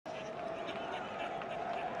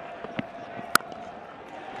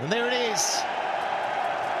And there it is.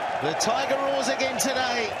 The Tiger roars again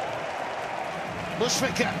today.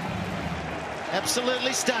 Bushwicker,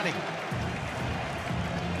 absolutely stunning.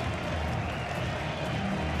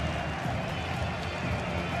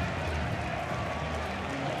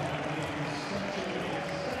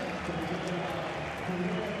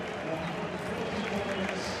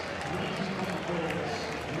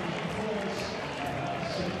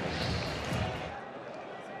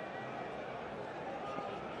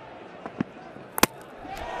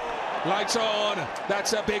 Lights on.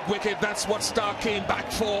 That's a big wicket. That's what Stark came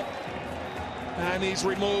back for. And he's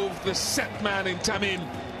removed the set man in Tamim.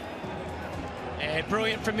 Yeah,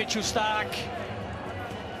 brilliant from Mitchell Stark.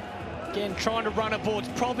 Again, trying to run a ball. It's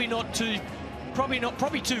probably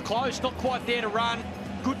too close. Not quite there to run.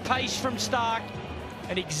 Good pace from Stark.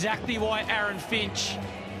 And exactly why Aaron Finch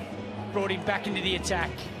brought him back into the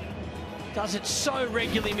attack. Does it so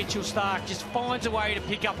regularly, Mitchell Stark. Just finds a way to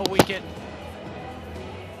pick up a wicket.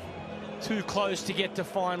 Too close to get to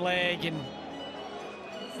fine leg, and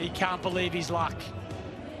he can't believe his luck.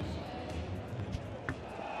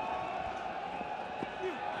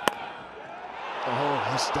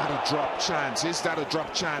 Oh, is that a drop chance? Is that a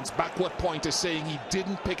drop chance? Backward point is saying he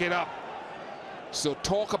didn't pick it up. So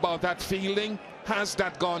talk about that fielding. Has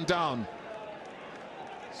that gone down?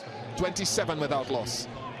 27 without loss.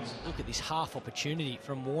 Look at this half opportunity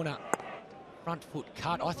from Warner. Front foot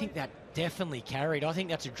cut. I think that definitely carried. I think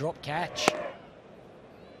that's a drop catch.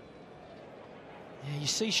 Yeah, you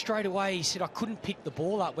see straight away he said I couldn't pick the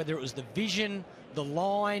ball up, whether it was the vision, the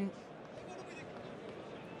line.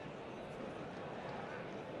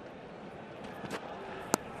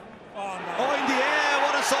 Oh, in the air,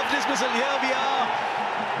 what a soft dismissal. Here we are,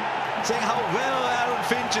 saying how well Aaron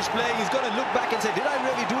Finch is playing. He's got to look back and say, did I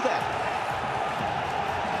really do that?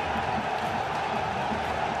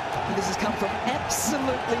 And this has come from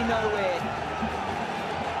absolutely nowhere.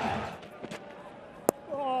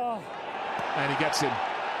 Oh. And he gets him.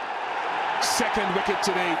 Second wicket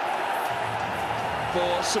today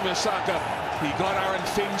for Soumya. He got Aaron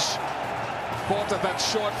Finch. Caught at that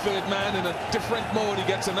short third man in a different mode. He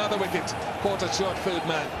gets another wicket. Caught at short third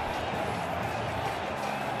man.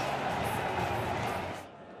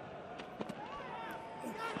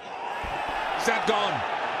 Is that gone?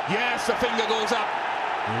 Yes, the finger goes up.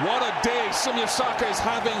 What a day Soumya is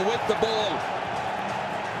having with the ball.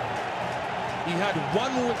 He had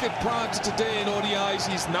 1 wicket prior to today in ODIs.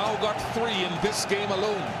 He's now got 3 in this game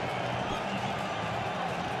alone.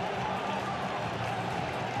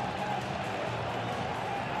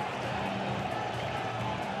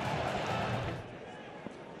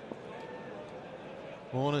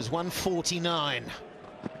 Warner's 149.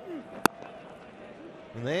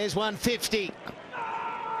 And there's 150.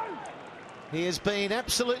 He has been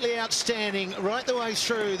absolutely outstanding right the way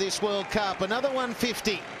through this World Cup. Another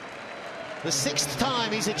 150. The 6th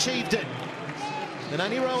time he's achieved it. And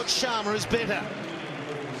only Rohit Sharma is better.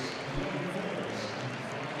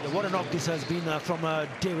 What a knock this has been from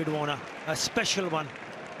David Warner. A special one.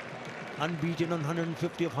 Unbeaten on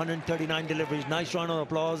 150 of 139 deliveries. Nice round of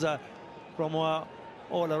applause from all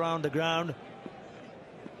around the ground.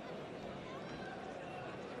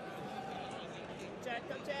 Check.